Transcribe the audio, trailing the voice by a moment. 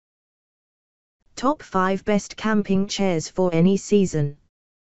Top 5 Best Camping Chairs for Any Season.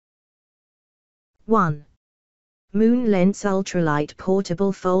 1. Lence Ultralight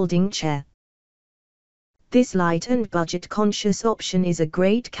Portable Folding Chair. This light and budget-conscious option is a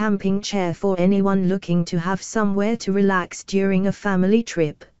great camping chair for anyone looking to have somewhere to relax during a family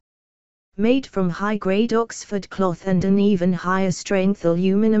trip. Made from high-grade Oxford cloth and an even higher-strength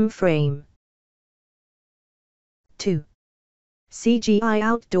aluminum frame. 2. CGI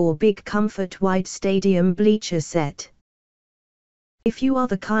Outdoor Big Comfort Wide Stadium Bleacher Set. If you are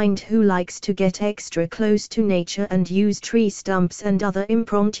the kind who likes to get extra close to nature and use tree stumps and other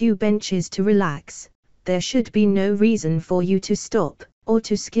impromptu benches to relax, there should be no reason for you to stop, or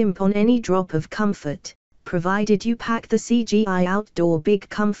to skimp on any drop of comfort, provided you pack the CGI Outdoor Big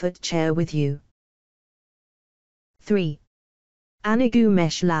Comfort Chair with you. 3. Anigu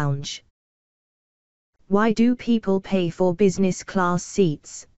Mesh Lounge. Why do people pay for business class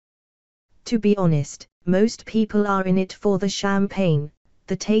seats? To be honest, most people are in it for the champagne,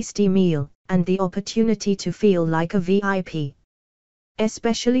 the tasty meal, and the opportunity to feel like a VIP.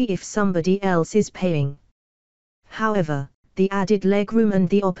 Especially if somebody else is paying. However, the added legroom and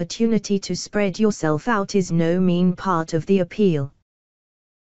the opportunity to spread yourself out is no mean part of the appeal.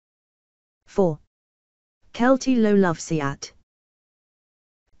 4. Kelty Low Loveseat.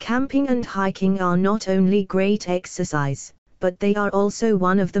 Camping and hiking are not only great exercise, but they are also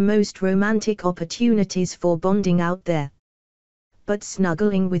one of the most romantic opportunities for bonding out there. But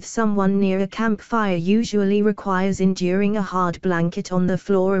snuggling with someone near a campfire usually requires enduring a hard blanket on the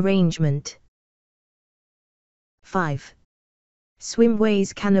floor arrangement. 5.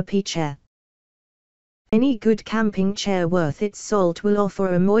 SwimWays Canopy Chair. Any good camping chair worth its salt will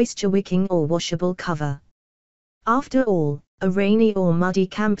offer a moisture-wicking or washable cover. After all, a rainy or muddy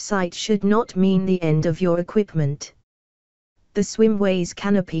campsite should not mean the end of your equipment. The SwimWays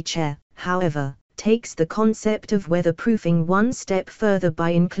Canopy Chair, however, takes the concept of weatherproofing one step further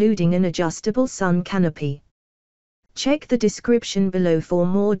by including an adjustable sun canopy. Check the description below for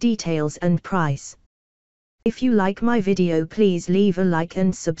more details and price. If you like my video, please leave a like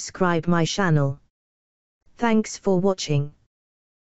and subscribe my channel. Thanks for watching.